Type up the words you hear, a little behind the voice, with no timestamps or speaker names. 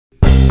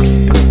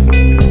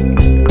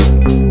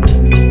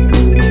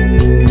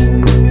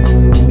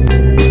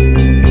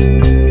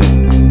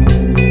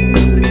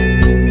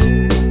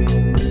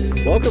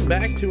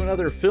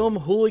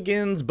Film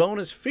Hooligans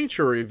bonus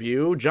feature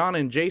review. Jon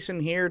and Jason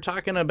here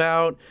talking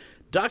about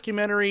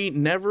documentary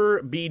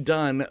Never Be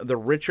Done, the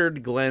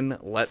Richard Glen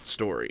Lett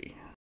story.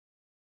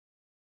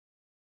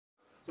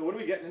 So what are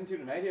we getting into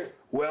tonight here?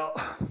 Well,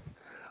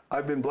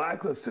 I've been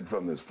blacklisted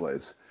from this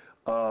place.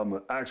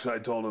 Actually, I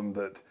told him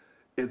that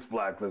it's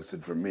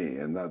blacklisted for me,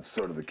 and that's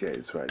sort of the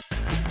case, right?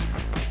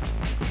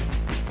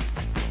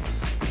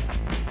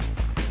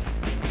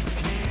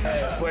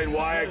 Explain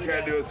why I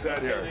can't do a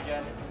set here.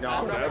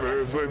 No, never.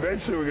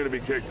 Eventually, we're going to be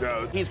kicked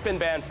out. He's been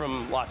banned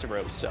from lots of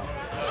rooms, so.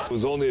 It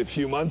was only a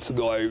few months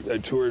ago I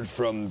toured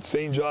from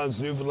St. John's,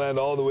 Newfoundland,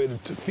 all the way to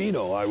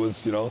Tofino. I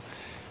was,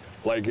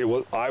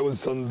 I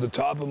was on the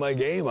top of my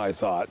game, I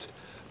thought,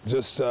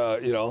 just,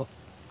 a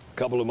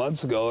couple of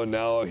months ago, and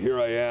now here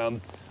I am,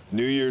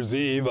 New Year's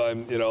Eve,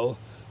 I'm,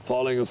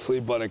 falling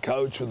asleep on a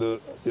couch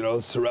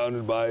with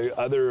surrounded by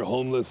other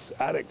homeless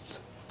addicts.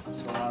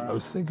 I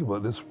was thinking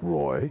about this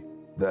Roy,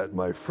 that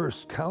my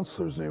first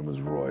counselor's name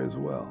was Roy as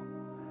well,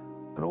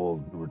 an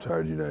old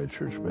retired United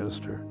Church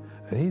minister.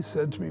 And he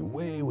said to me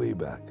way, way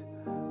back,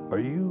 are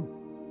you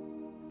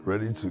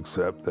ready to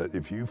accept that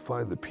if you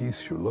find the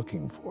peace you're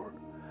looking for,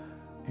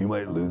 you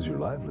might lose your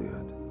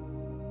livelihood?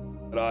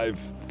 And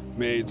I've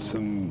made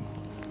some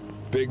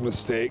big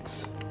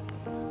mistakes.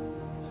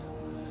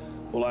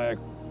 Well, I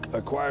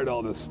acquired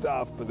all this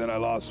stuff, but then I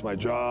lost my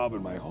job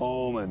and my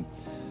home, and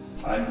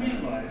I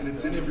realize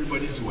it's in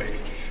everybody's way,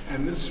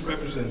 and this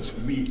represents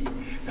me,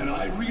 and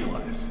I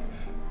realize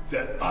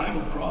that I'm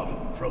a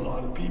problem for a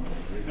lot of people,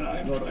 and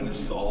I'm trying to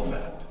solve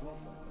that.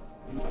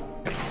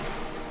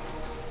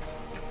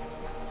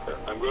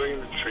 I'm going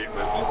into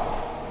treatment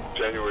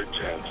January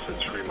 10th for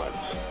 3 months.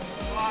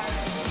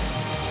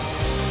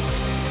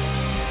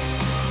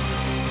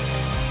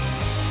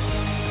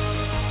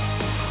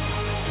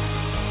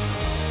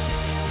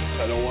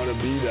 I don't want to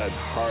be that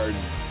hard,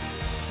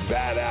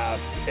 badass,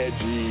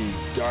 edgy,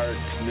 dark,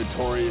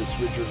 notorious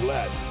Richard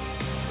Lett.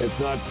 It's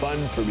not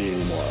fun for me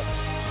anymore.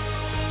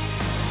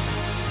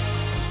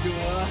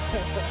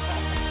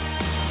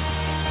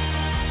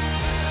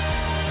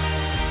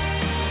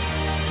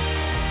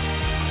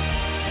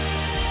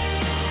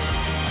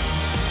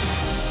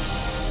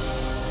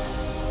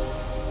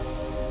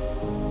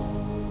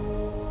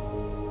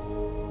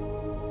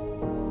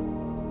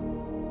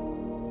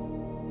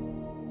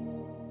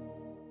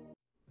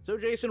 So,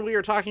 Jason, we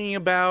are talking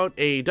about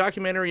a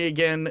documentary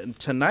again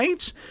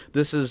tonight.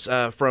 This is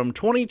from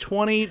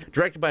 2020,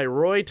 directed by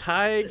Roy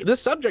Teig.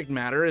 This subject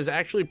matter is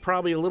actually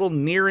probably a little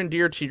near and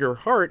dear to your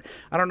heart.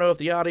 I don't know if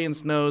the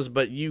audience knows,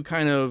 but you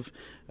kind of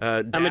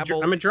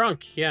dabble. I'm a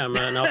drunk. Yeah, I'm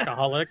an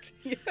alcoholic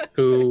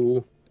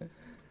who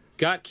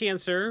got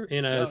cancer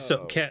in a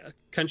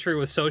country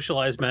with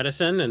socialized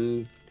medicine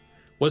and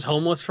was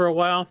homeless for a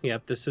while.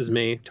 Yep, this is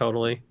me,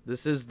 totally.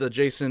 This is the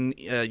Jason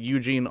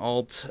Eugene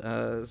Alt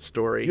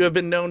story. You have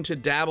been known to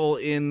dabble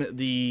in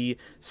the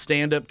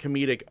stand-up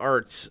comedic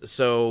arts.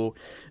 So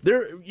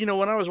there,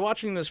 when I was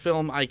watching this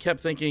film, I kept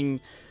thinking,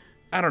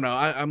 I don't know,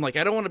 I'm like,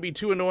 I don't want to be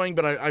too annoying,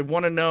 but I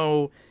want to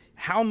know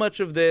how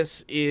much of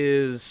this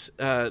is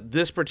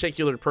this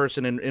particular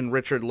person in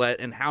Richard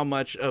Lett, and how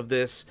much of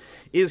this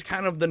is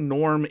kind of the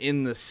norm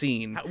in the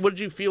scene. What did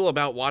you feel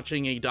about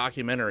watching a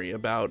documentary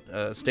about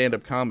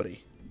stand-up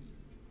comedy?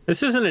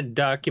 This isn't a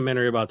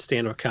documentary about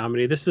stand-up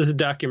comedy. This is a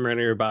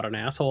documentary about an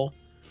asshole.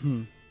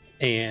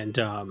 And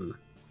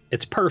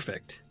it's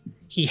perfect.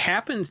 He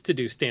happens to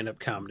do stand-up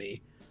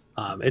comedy.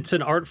 It's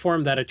an art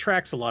form that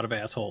attracts a lot of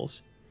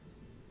assholes.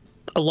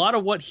 A lot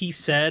of what he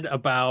said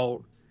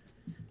about...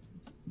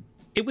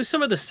 It was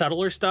some of the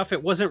subtler stuff.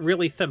 It wasn't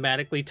really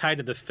thematically tied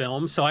to the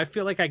film, so I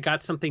feel like I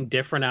got something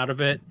different out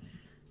of it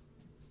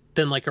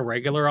than like a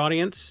regular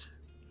audience.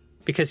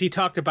 Because he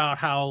talked about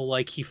how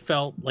he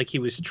felt like he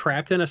was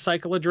trapped in a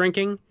cycle of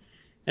drinking.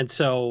 And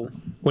so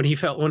when he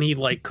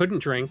couldn't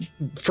drink,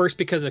 first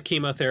because of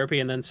chemotherapy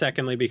and then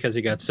secondly because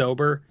he got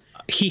sober,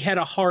 he had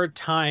a hard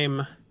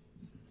time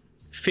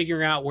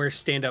figuring out where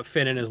stand-up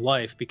fit in his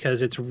life,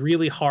 because it's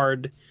really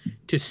hard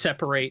to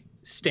separate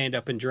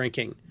stand-up and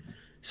drinking.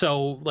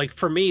 So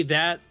for me,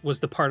 that was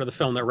the part of the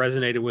film that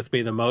resonated with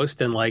me the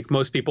most. And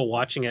most people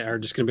watching it are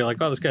just going to be like,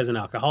 oh, this guy's an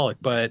alcoholic.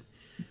 But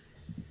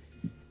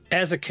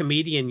as a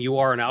comedian, you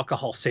are an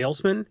alcohol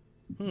salesman,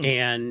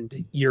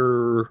 and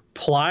you're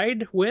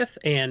plied with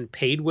and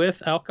paid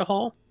with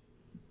alcohol.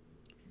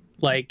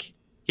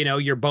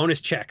 Your bonus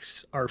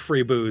checks are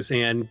free booze,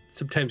 and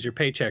sometimes your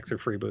paychecks are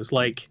free booze.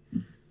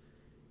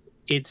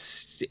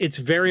 It's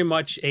very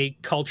much a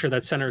culture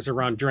that centers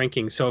around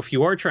drinking. So if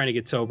you are trying to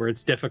get sober,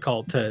 it's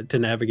difficult to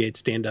navigate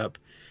stand-up.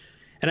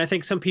 And I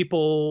think some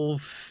people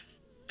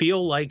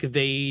feel like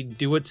they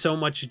do it so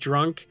much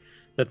drunk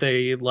that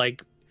they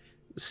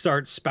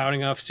start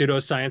spouting off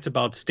pseudoscience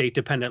about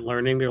state-dependent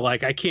learning. They're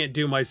like, I can't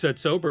do my set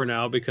sober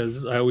now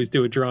because I always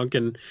do it drunk,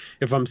 and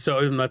if I'm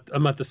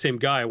not the same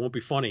guy, it won't be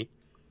funny.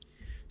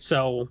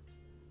 So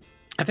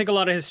I think a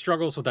lot of his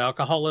struggles with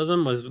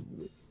alcoholism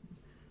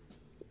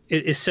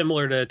is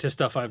similar to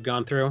stuff I've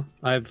gone through.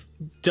 I've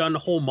done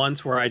whole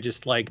months where I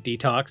just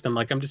detoxed.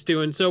 I'm just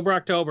doing sober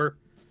October,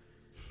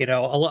 You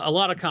know, a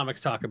lot of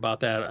comics talk about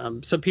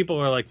that. Some people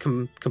are like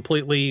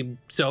completely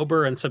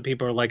sober, and some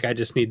people are like, I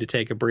just need to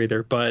take a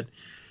breather. But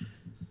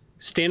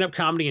stand-up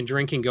comedy and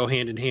drinking go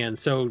hand in hand.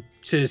 So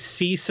to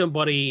see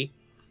somebody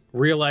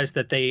realize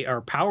that they are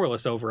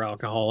powerless over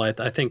alcohol,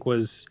 I think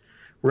was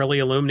really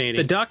illuminating.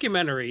 The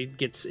documentary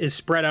is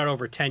spread out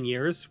over 10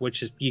 years,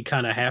 which is, you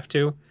kind of have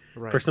to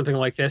for something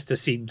like this to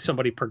see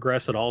somebody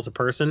progress at all as a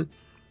person.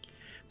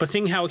 But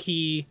seeing how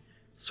he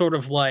sort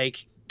of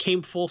like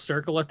came full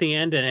circle at the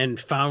end and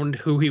found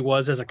who he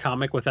was as a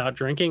comic without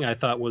drinking, I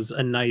thought was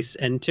a nice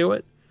end to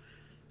it.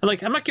 And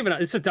like, I'm not giving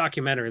it's a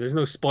documentary. There's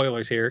no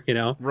spoilers here, you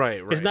know?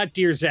 Right. It's not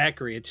Dear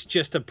Zachary. It's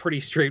just a pretty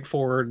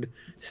straightforward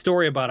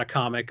story about a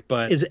comic,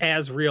 but is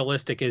as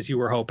realistic as you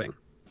were hoping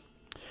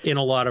in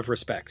a lot of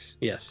respects.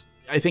 Yes.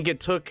 I think it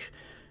took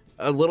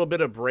a little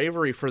bit of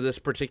bravery for this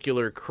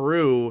particular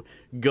crew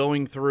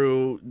going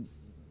through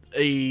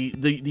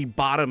the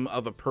bottom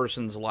of a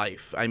person's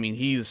life. I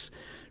mean,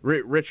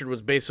 Richard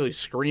was basically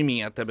screaming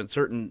at them at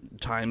certain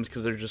times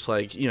because they're just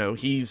like, you know,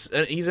 he's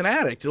an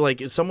addict.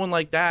 Like, someone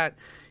like that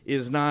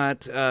is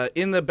not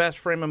in the best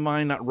frame of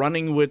mind, not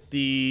running with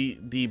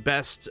the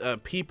best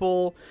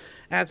people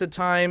at the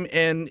time.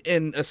 And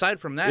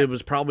aside from that, it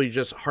was probably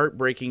just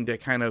heartbreaking to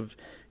kind of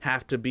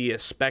have to be a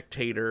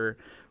spectator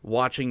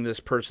watching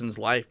this person's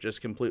life just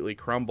completely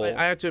crumble.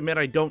 I have to admit,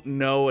 I don't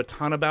know a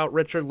ton about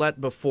Richard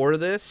Lett before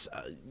this.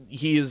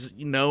 He is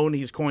known,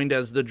 he's coined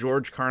as the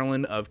George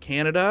Carlin of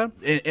Canada,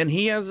 and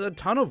he has a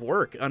ton of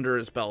work under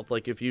his belt.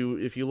 Like, if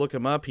you look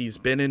him up, he's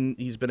been in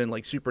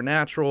like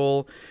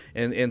Supernatural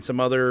and some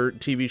other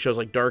TV shows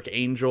like Dark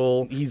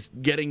Angel. He's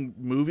getting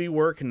movie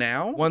work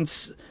now.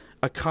 Once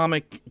a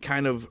comic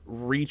kind of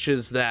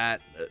reaches that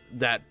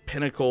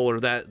pinnacle or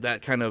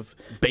that kind of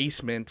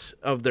basement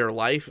of their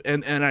life,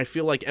 and I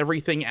feel like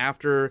everything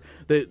after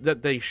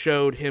that they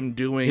showed him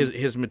doing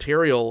his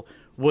material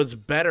was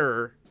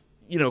better,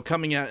 you know,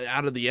 coming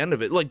out of the end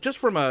of it, like just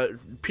from a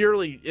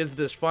purely, is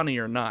this funny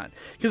or not?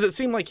 Because it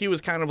seemed like he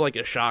was kind of like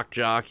a shock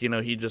jock, you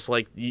know, he just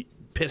like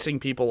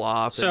pissing people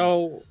off.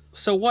 So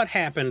what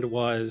happened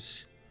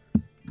was,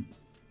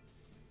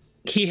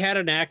 he had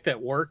an act that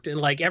worked, and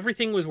like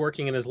everything was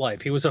working in his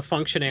life. He was a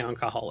functioning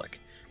alcoholic.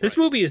 This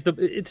movie is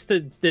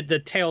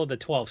the tale of the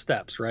 12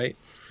 steps, right?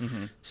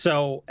 Mm-hmm.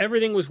 So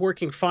everything was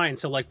working fine.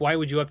 So like, why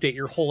would you update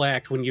your whole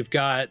act when you've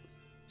got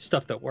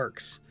stuff that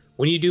works?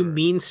 When you do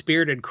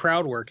mean-spirited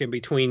crowd work in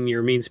between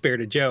your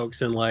mean-spirited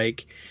jokes, and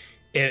like,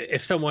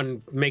 if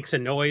someone makes a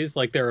noise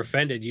like they're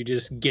offended, you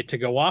just get to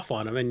go off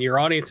on them, and your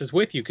audience is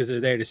with you because they're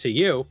there to see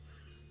you.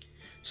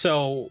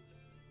 So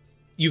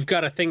you've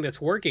got a thing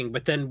that's working,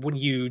 but then when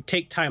you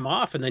take time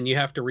off and then you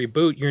have to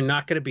reboot, you're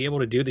not going to be able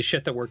to do the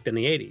shit that worked in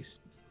the 80s.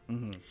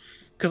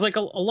 Because like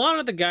a lot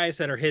of the guys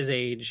that are his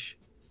age,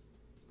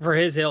 for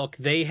his ilk,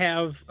 they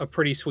have a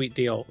pretty sweet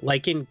deal.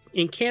 Like in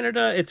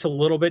Canada, it's a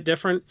little bit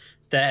different.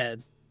 That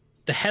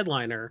the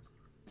headliner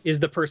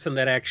is the person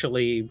that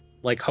actually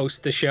like hosts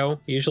the show.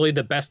 Usually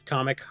the best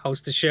comic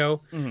hosts the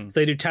show. So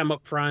they do time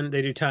up front,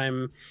 they do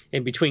time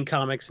in between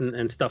comics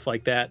and stuff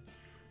like that.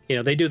 You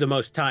know, they do the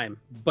most time,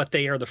 but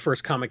they are the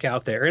first comic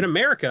out there. In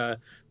America,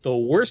 the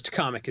worst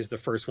comic is the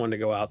first one to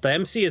go out. The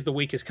MC is the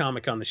weakest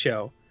comic on the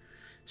show.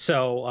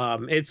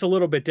 So it's a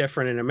little bit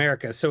different in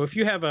America. So if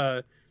you have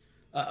a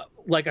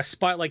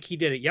spot like he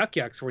did at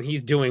Yuck Yucks when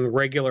he's doing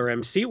regular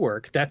MC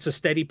work, that's a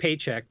steady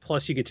paycheck.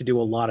 Plus you get to do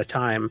a lot of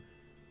time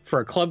for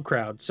a club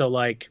crowd. So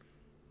like,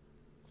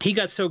 he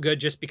got so good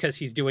just because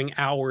he's doing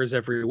hours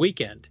every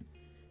weekend.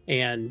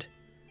 And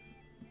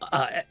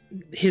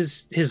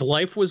his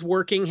life was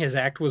working, his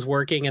act was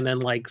working, and then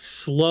like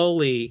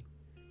slowly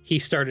he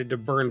started to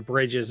burn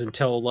bridges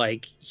until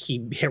like he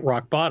hit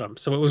rock bottom.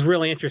 So it was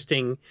really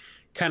interesting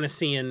kind of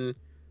seeing,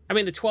 I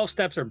mean, the 12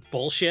 steps are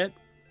bullshit.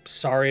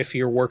 Sorry if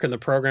you're working the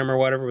program or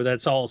whatever, but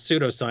that's all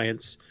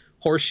pseudoscience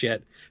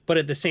horseshit. But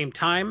at the same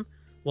time,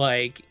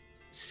 like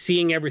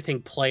seeing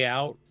everything play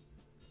out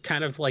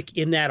kind of like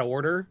in that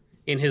order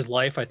in his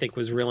life, I think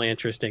was really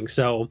interesting.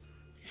 So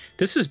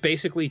this is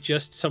basically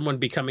just someone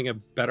becoming a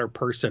better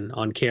person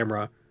on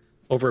camera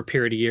over a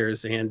period of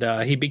years. And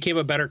he became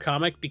a better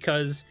comic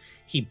because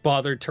he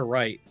bothered to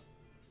write.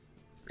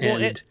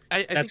 And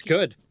I that's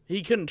good.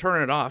 He couldn't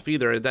turn it off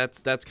either.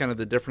 That's kind of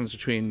the difference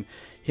between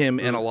him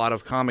and a lot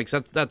of comics.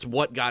 That's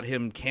what got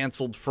him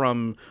canceled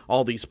from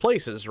all these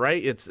places,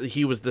 right?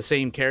 He was the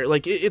same character.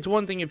 Like, it's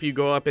one thing if you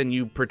go up and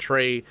you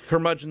portray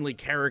curmudgeonly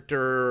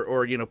character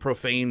or, you know,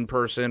 profane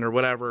person or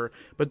whatever,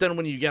 but then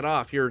when you get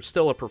off, you're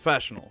still a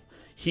professional.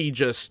 He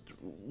just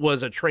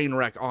was a train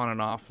wreck on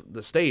and off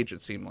the stage,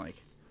 it seemed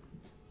like.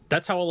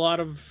 That's how a lot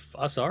of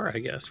us are, I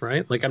guess,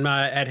 right? Like, I'm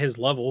not at his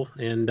level,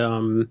 and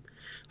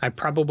I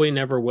probably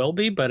never will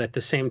be, but at the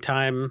same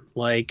time,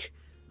 like,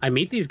 I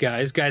meet these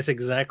guys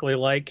exactly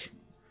like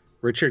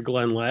Richard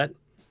Glen Lett,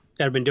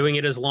 that have been doing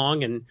it as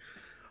long and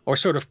or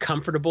sort of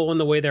comfortable in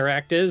the way their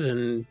act is,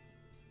 and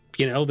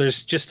you know,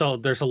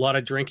 there's a lot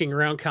of drinking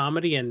around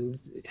comedy, and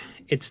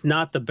it's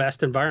not the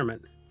best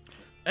environment.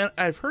 And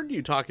I've heard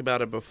you talk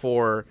about it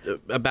before,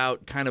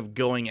 about kind of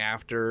going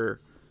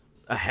after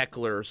a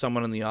heckler or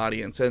someone in the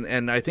audience.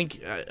 And I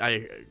think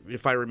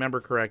if I remember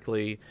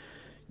correctly,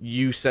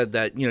 you said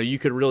that, you know, you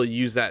could really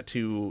use that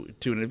to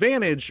an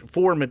advantage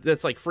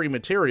that's like free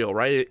material,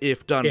 right?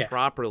 If done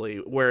properly,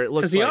 where it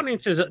looks the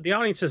audience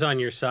is on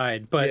your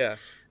side. But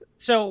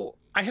so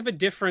I have a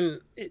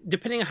different,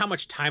 depending on how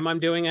much time I'm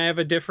doing, I have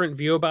a different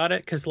view about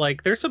it. Cause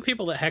like there's some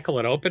people that heckle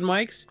at open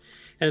mics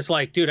and it's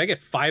like, dude, I get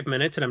 5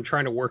 minutes and I'm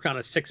trying to work on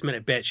a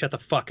 6-minute bit. Shut the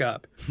fuck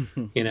up.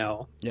 You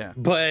know? Yeah.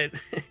 But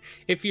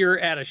if you're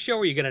at a show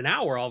where you get an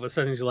hour, all of a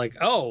sudden you're like,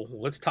 oh,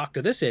 let's talk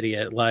to this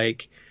idiot.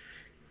 Like,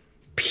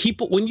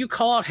 people, when you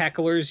call out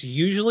hecklers,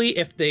 usually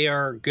if they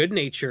are good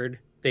natured,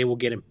 they will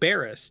get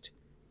embarrassed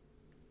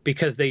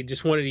because they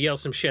just wanted to yell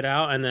some shit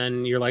out, and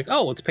then you're like,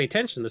 oh, let's pay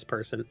attention to this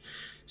person.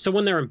 So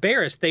when they're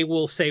embarrassed, they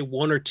will say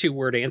 1 or 2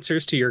 word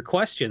answers to your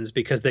questions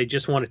because they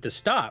just want it to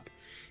stop.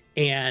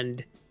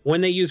 And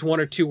when they use 1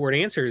 or 2 word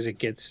answers,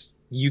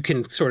 you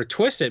can sort of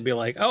twist it and be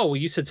like, oh, well,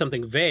 you said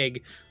something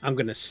vague, I'm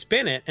going to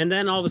spin it. And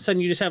then all of a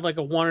sudden you just have like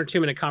a 1 or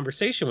 2 minute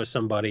conversation with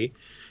somebody.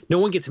 No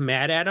one gets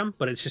mad at them,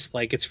 but it's just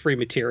like, it's free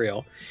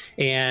material.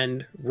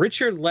 And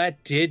Richard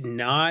Lett did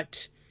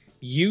not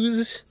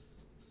use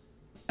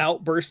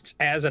outbursts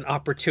as an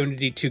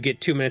opportunity to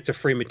get 2 minutes of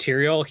free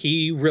material.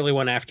 He really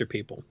went after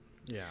people.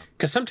 Yeah.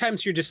 Because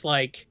sometimes you're just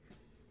like,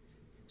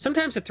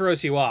 sometimes it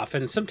throws you off.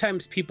 And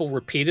sometimes people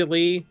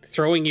repeatedly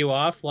throwing you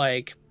off,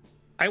 like,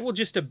 I will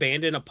just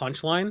abandon a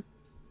punchline.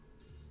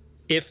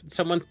 If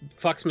someone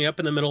fucks me up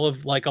in the middle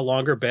of like a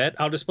longer bit,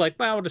 I'll just be like,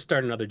 well, I'll just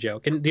start another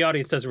joke. And the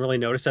audience doesn't really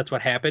notice that's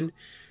what happened,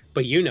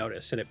 but you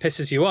notice, and it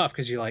pisses you off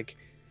because you're like,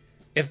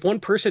 if one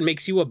person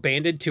makes you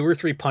abandon 2 or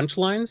 3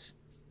 punchlines,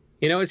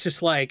 you know, it's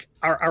just like,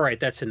 all right,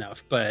 that's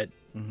enough. But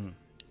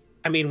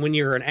I mean, when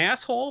you're an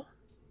asshole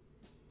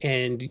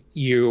and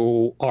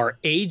you are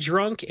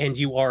drunk and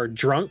you are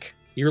drunk,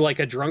 you're like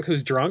a drunk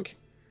who's drunk,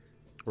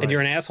 and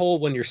you're an asshole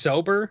when you're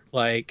sober,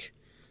 like,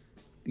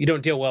 you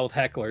don't deal well with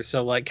hecklers.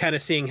 So like kind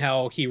of seeing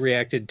how he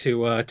reacted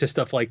to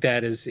stuff like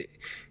that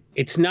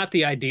it's not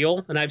the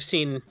ideal. And I've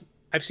seen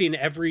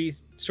every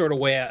sort of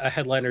way a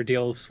headliner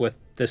deals with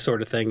this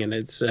sort of thing. And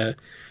it's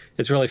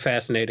really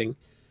fascinating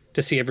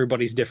to see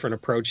everybody's different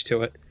approach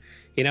to it.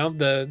 You know,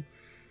 the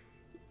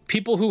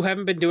people who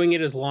haven't been doing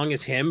it as long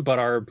as him, but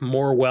are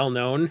more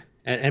well-known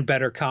and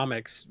better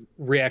comics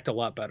react a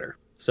lot better.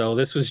 So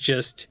this was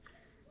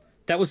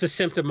that was a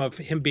symptom of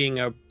him being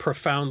a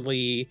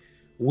profoundly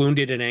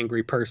wounded and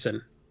angry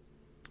person.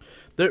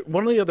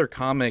 One of the other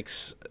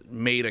comics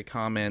made a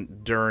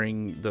comment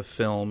during the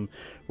film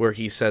where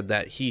he said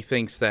that he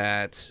thinks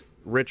that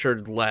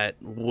Richard Lett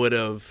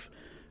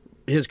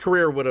his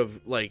career would have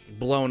like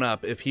blown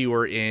up if he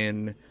were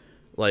in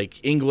like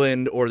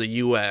England or the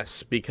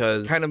US,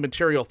 because kind of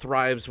material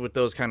thrives with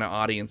those kind of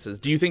audiences.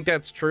 Do you think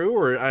that's true?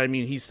 Or, I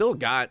mean, he still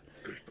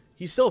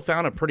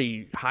found a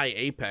pretty high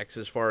apex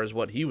as far as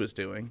what he was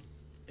doing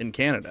in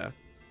Canada.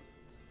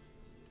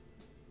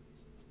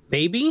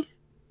 Maybe,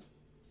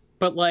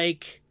 but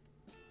like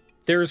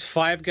there's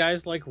 5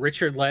 guys like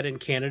Richard Lett in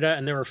Canada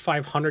and there were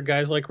 500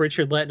 guys like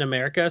Richard Lett in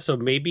America, so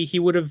maybe he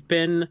would have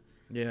been,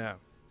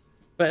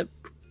 but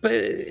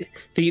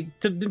the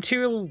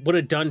material would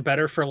have done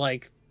better for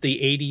like the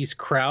 80s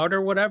crowd or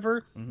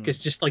whatever, because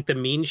just like the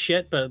mean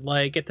shit. But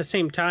like at the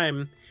same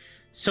time,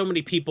 so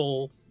many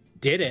people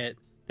did it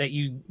that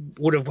you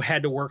would have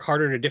had to work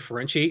harder to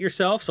differentiate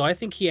yourself. So I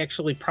think he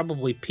actually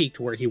probably peaked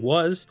where he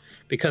was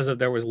because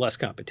there was less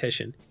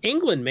competition.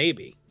 England,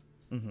 maybe.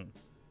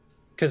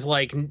 Because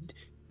like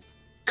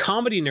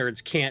comedy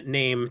nerds can't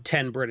name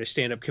 10 British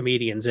stand-up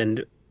comedians,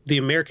 and the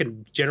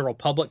American general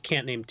public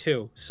can't name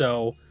 2.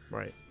 So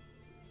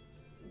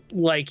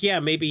like, yeah,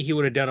 maybe he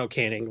would have done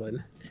okay in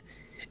England.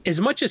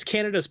 As much as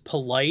Canada's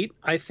polite,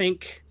 I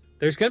think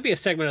there's going to be a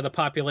segment of the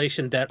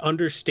population that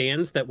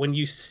understands that when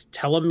you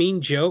tell a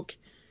mean joke,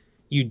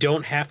 you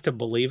don't have to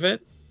believe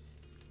it,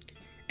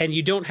 and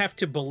you don't have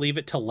to believe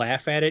it to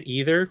laugh at it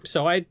either.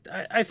 So I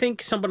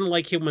think someone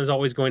like him was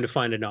always going to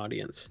find an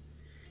audience,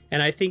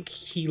 and I think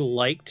he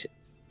liked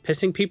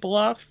pissing people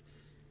off.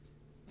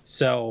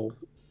 So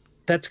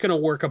that's going to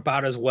work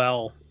about as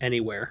well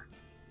anywhere,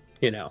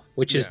 you know,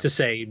 which is to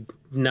say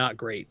not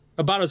great,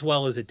 about as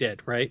well as it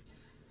did, right?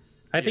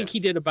 I think he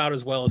did about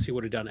as well as he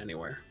would have done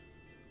anywhere.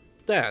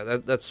 Yeah,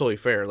 that's totally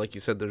fair. Like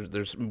you said,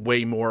 there's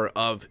way more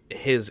of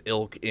his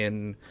ilk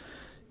in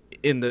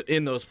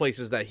those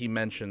places that he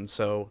mentioned,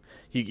 so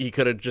he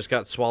could have just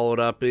got swallowed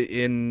up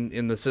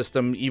in the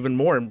system even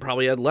more and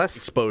probably had less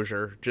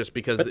exposure just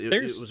because it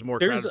was more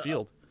crowded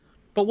field.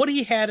 But what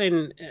he had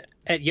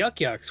at Yuck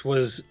Yucks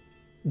was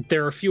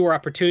there are fewer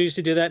opportunities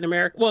to do that in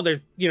America. Well,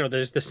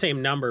 there's the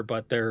same number,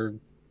 but there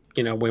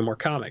are way more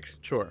comics.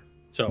 Sure.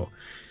 So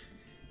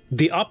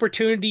the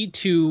opportunity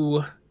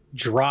to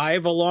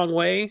drive a long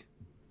way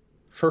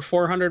for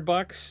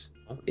 $400,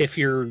 if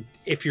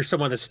you're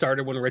someone that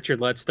started when Richard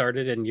Lett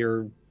started and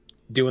you're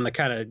doing the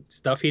kind of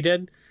stuff he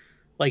did,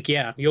 like,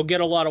 yeah, you'll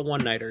get a lot of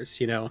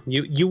one-nighters.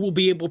 You will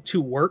be able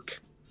to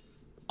work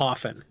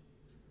often,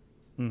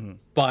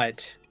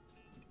 but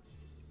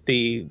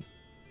the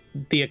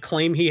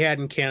acclaim he had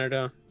in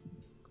Canada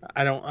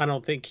I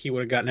don't think he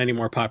would have gotten any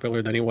more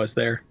popular than he was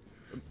there.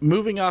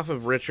 Moving off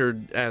of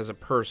Richard as a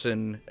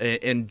person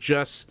and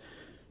just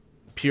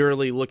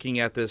purely looking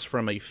at this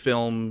from a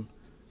film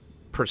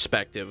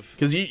perspective,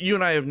 because you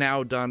and I have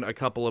now done a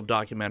couple of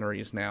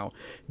documentaries now,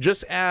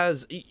 just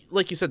as,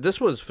 like you said,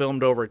 this was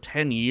filmed over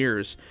 10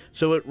 years,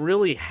 so it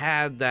really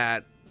had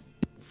that,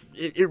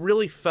 it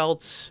really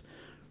felt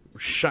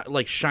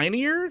like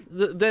shinier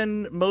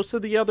than most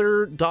of the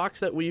other docs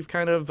that we've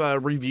kind of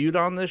reviewed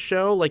on this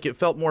show. Like, it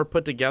felt more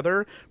put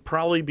together,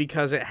 probably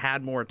because it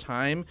had more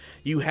time.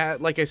 You had,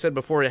 like I said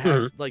before, it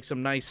had like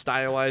some nice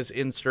stylized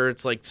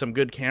inserts, like some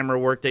good camera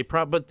work.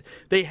 But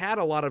they had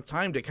a lot of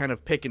time to kind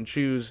of pick and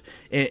choose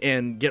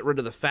and get rid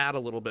of the fat a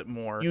little bit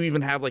more. You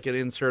even have like an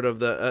insert of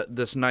the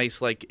this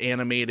nice like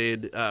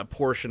animated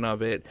portion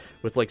of it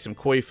with like some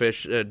koi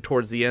fish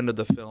towards the end of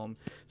the film.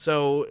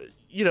 So,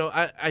 you know,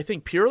 I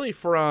think purely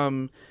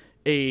from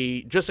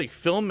just a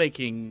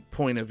filmmaking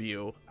point of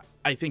view,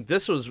 I think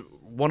this was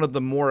one of the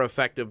more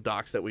effective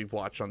docs that we've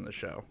watched on the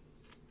show.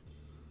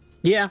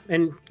 Yeah,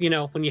 and, you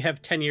know, when you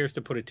have 10 years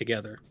to put it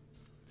together.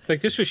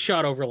 Like, this was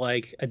shot over,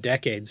 like, a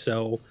decade,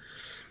 so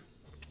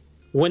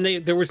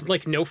when there was,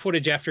 like, no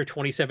footage after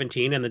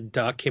 2017, and the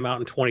doc came out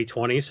in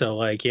 2020, so,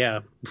 like, yeah,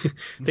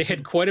 they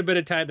had quite a bit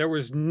of time. There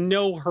was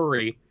no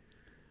hurry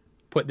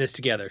putting this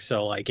together,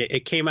 so like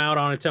it came out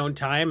on its own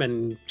time,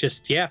 and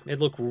just, yeah, it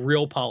looked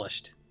real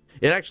polished.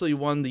 It actually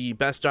won the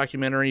Best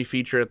Documentary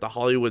Feature at the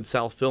Hollywood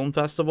South Film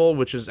Festival,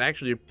 which is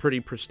actually a pretty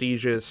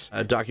prestigious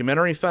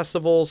documentary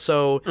festival.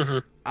 So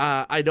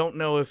I don't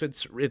know if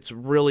it's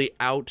really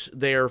out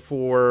there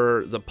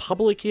for the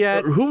public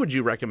yet. Who would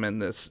you recommend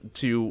this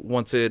to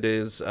once it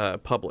is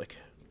public?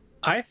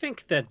 I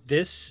think that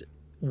this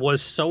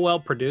was so well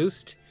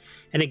produced,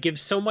 and it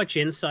gives so much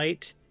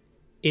insight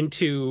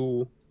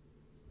into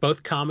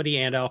both comedy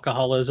and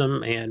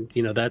alcoholism and,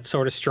 you know, that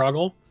sort of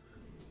struggle.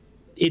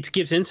 It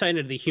gives insight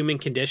into the human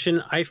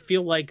condition. I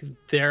feel like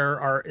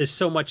there is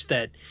so much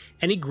that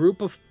any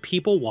group of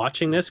people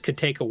watching this could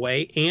take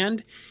away,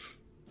 and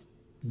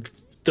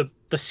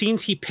the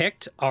scenes he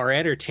picked are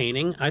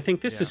entertaining. I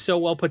think this is so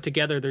well put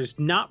together. There's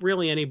not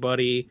really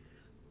anybody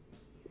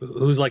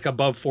who's like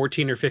above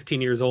 14 or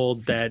 15 years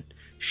old that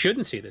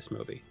shouldn't see this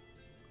movie.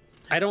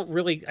 I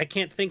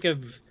can't think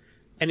of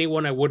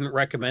anyone I wouldn't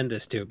recommend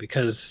this to,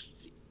 because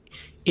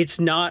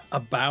it's not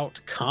about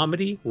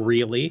comedy,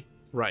 really.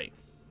 Right.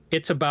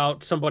 It's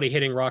about somebody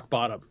hitting rock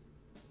bottom,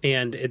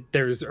 and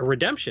there's a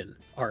redemption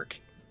arc.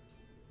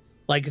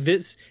 Like,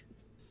 this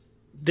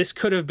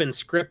could have been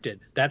scripted.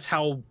 That's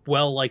how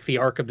well, like, the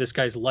arc of this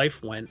guy's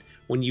life went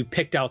when you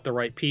picked out the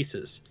right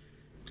pieces.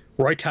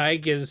 Roy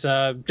Teig is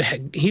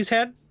he's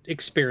had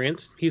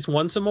experience. He's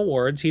won some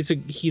awards. He's a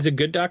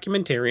good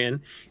documentarian,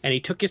 and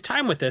he took his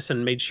time with this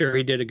and made sure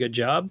he did a good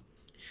job.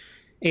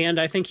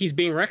 And I think he's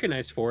being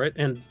recognized for it.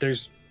 And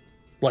there's,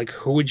 like,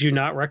 who would you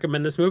not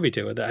recommend this movie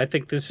to? I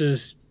think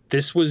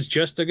this was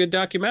just a good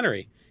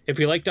documentary. If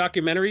you like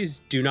documentaries,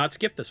 do not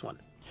skip this one.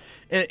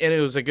 And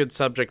it was a good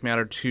subject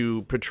matter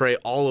to portray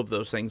all of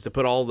those things, to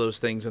put all of those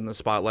things in the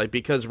spotlight,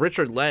 because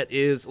Richard Lett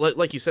is,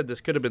 like you said, this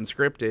could have been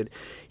scripted.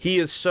 He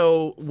is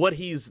what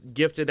he's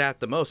gifted at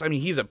the most. I mean,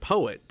 he's a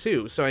poet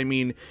too. So, I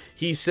mean,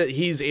 he's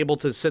able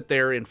to sit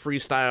there and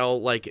freestyle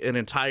like an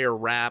entire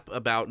rap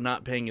about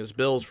not paying his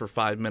bills for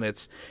 5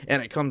 minutes,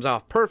 and it comes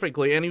off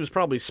perfectly. And he was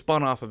probably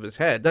spun off of his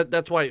head.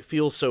 That's why it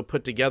feels so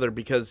put together,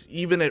 because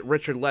even at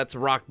Richard Lett's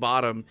rock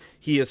bottom,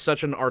 he is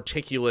such an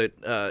articulate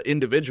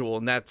individual,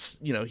 and that's,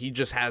 you know, he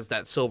just has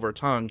that silver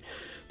tongue.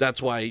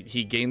 That's why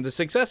he gained the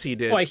success he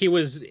did. Why he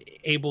was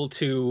able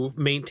to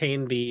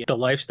maintain the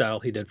lifestyle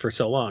he did for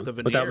so long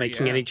without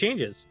making any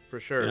changes.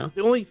 For sure. You know?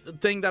 The The only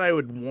thing that I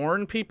would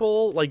warn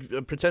people,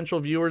 like potential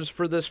viewers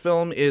for this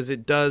film, is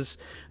it does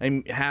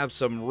have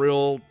some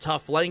real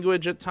tough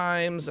language at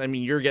times. I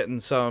mean, you're getting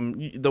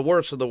the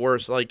worst of the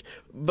worst. Like,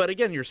 but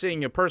again, you're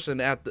seeing a person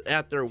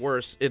at their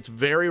worst. It's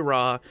very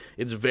raw.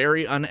 It's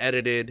very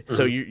unedited.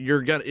 So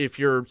you're gonna, if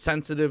you're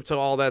sensitive to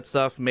all that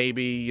stuff,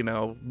 maybe, you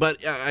know. But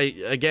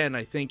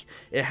I think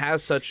it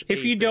has such.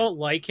 If you don't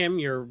like him,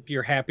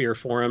 you're happier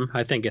for him,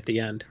 I think, at the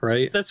end,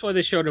 right? That's why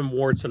they showed him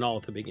warts and all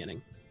at the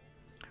beginning.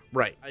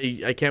 Right.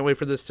 I can't wait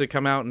for this to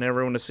come out and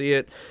everyone to see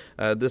it.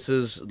 This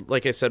is,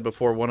 like I said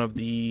before, one of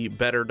the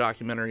better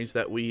documentaries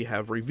that we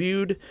have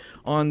reviewed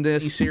on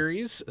this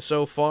series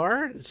so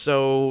far.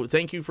 So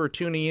thank you for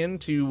tuning in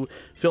to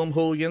Film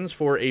Hooligans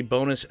for a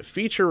bonus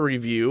feature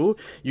review.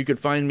 You could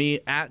find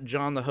me at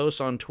John the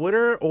Host on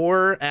Twitter,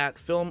 or at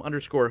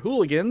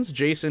film_hooligans,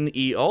 Jason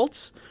E.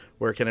 Alt.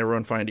 Where can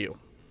everyone find you?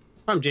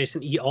 I'm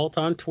Jason E. Alt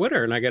on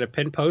Twitter, and I got a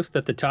pinned post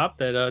at the top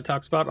that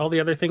talks about all the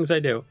other things I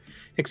do,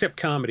 except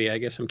comedy. I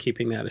guess I'm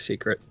keeping that a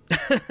secret.